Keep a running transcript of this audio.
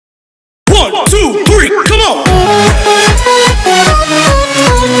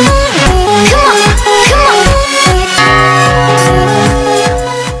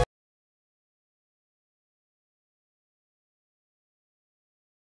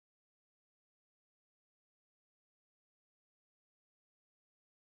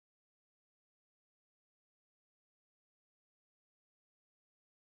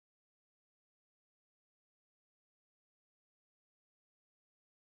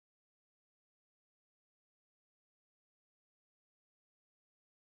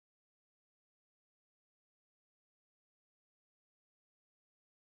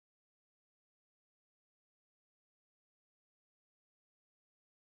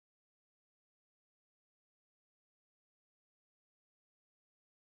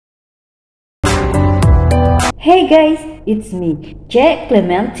Hey guys, it's me,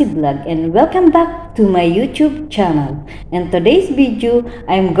 Clemente Vlog, and welcome back to my YouTube channel. In today's video,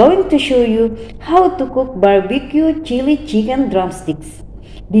 I'm going to show you how to cook barbecue chili chicken drumsticks.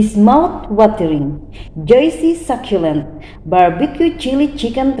 This mouth-watering, juicy, succulent barbecue chili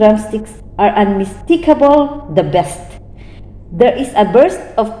chicken drumsticks are unmistakable the best. There is a burst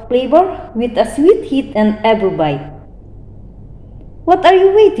of flavor with a sweet hit in every bite. What are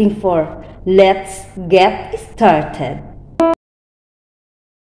you waiting for? Let's get started.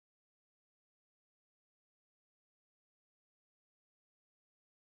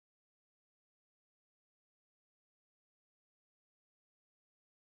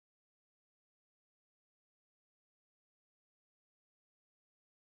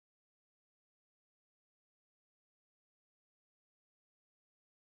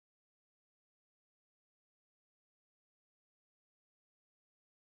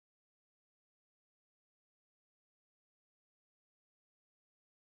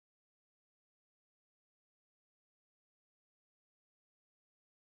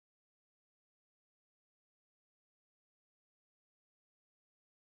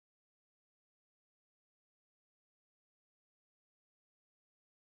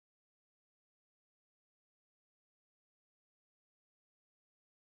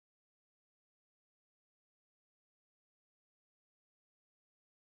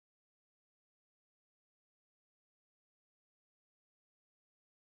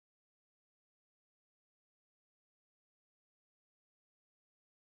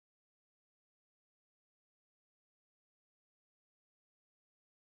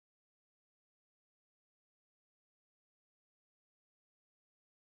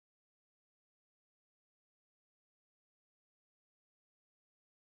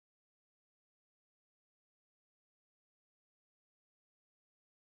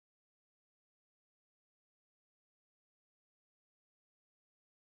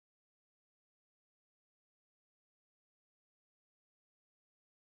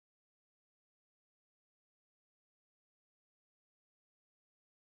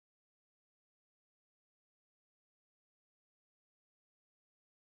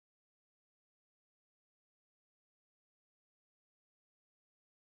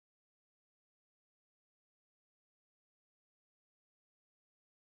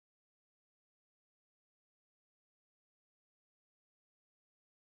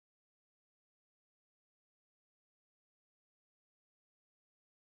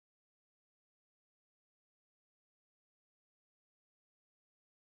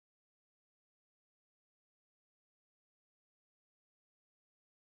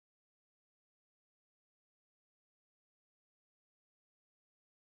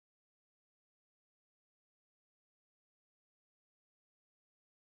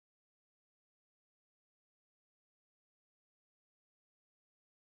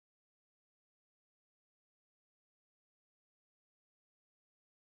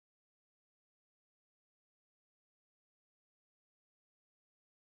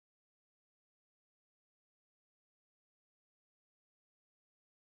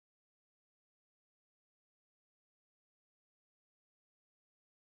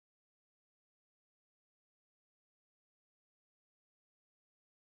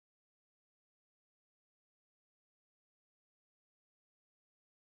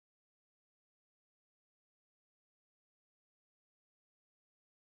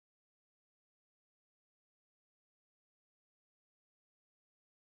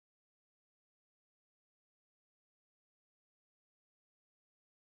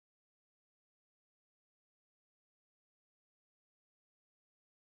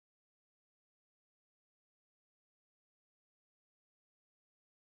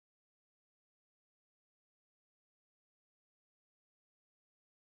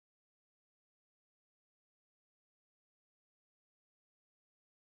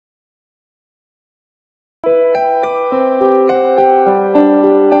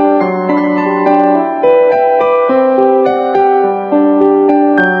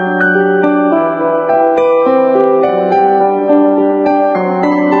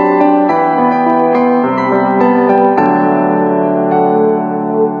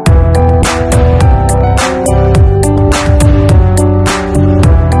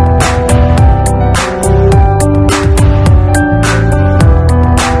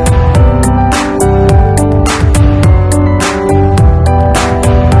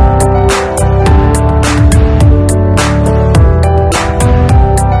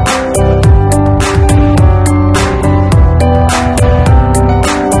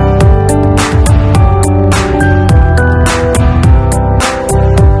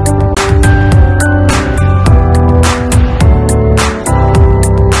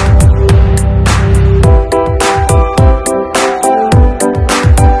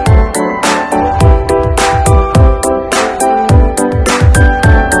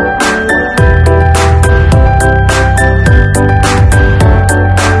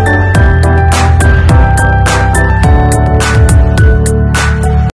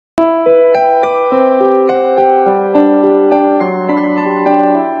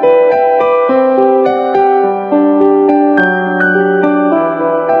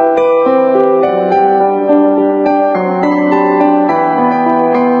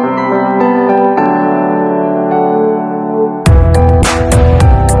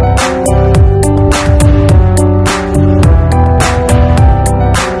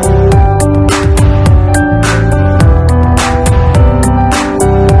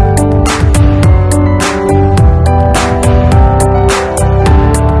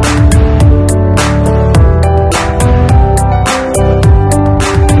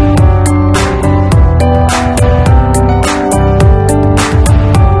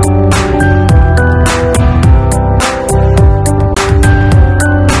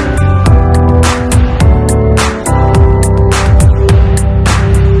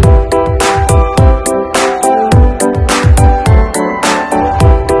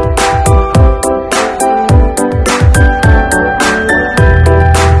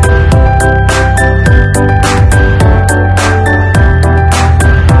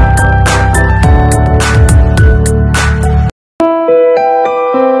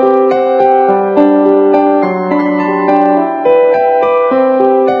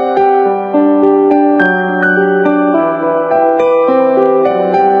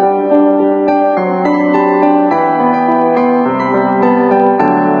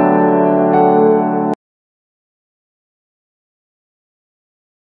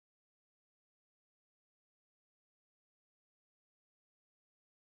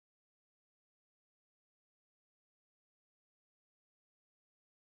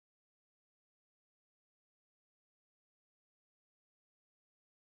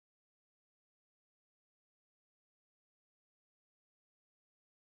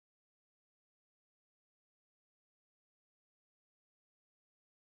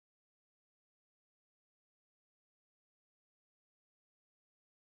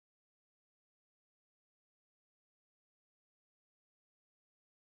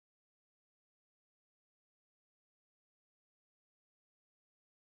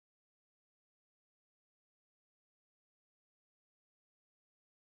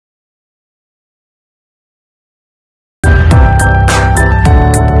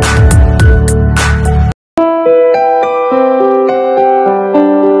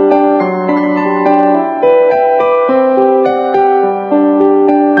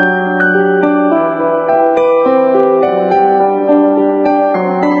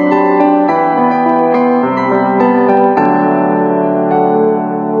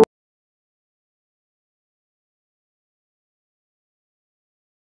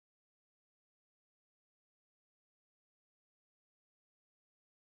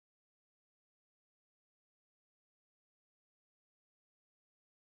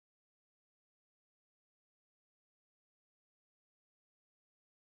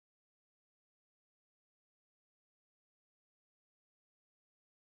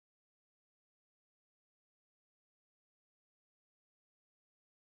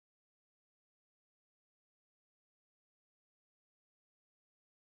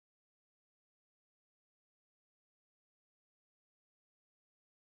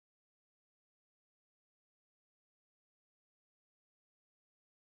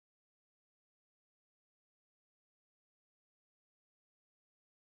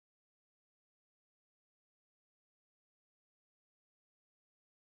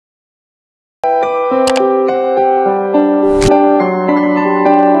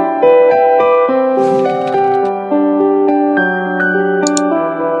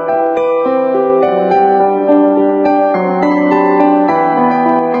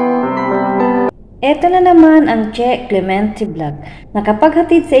 naman ang Che Clemente Vlog,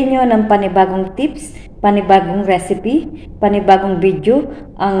 nakapaghatid sa inyo ng panibagong tips, panibagong recipe, panibagong video,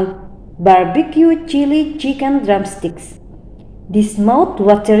 ang barbecue chili chicken drumsticks. This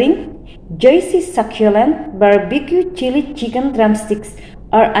mouth-watering, juicy succulent barbecue chili chicken drumsticks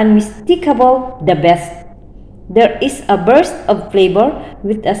are unmistakable the best. There is a burst of flavor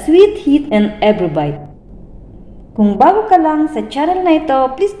with a sweet heat in every bite. Kung bago ka lang sa channel na ito,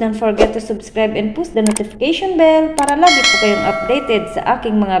 please don't forget to subscribe and push the notification bell para lagi po kayong updated sa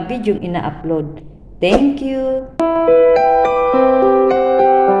aking mga video ina-upload. Thank you!